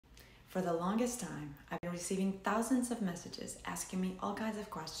For the longest time, I've been receiving thousands of messages asking me all kinds of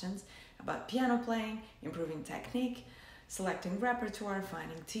questions about piano playing, improving technique, selecting repertoire,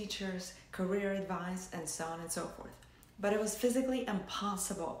 finding teachers, career advice, and so on and so forth. But it was physically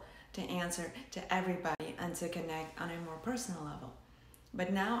impossible to answer to everybody and to connect on a more personal level.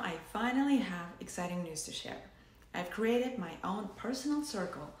 But now I finally have exciting news to share. I've created my own personal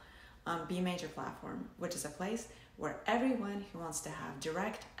circle on bmajor platform, which is a place where everyone who wants to have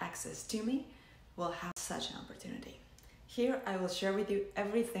direct access to me will have such an opportunity. Here I will share with you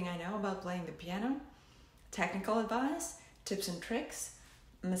everything I know about playing the piano, technical advice, tips and tricks,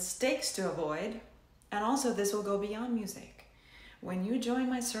 mistakes to avoid, and also this will go beyond music. When you join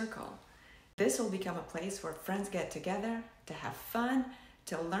my circle, this will become a place where friends get together to have fun,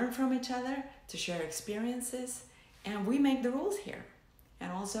 to learn from each other, to share experiences, and we make the rules here.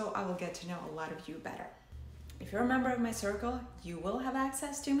 And also I will get to know a lot of you better. If you're a member of my circle, you will have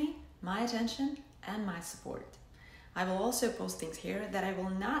access to me, my attention, and my support. I will also post things here that I will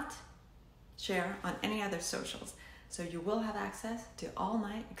not share on any other socials, so you will have access to all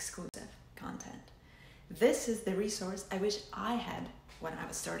my exclusive content. This is the resource I wish I had when I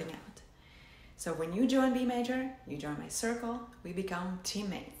was starting out. So when you join bmajor, you join my circle, we become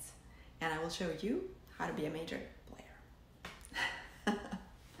teammates, and I will show you how to be a major.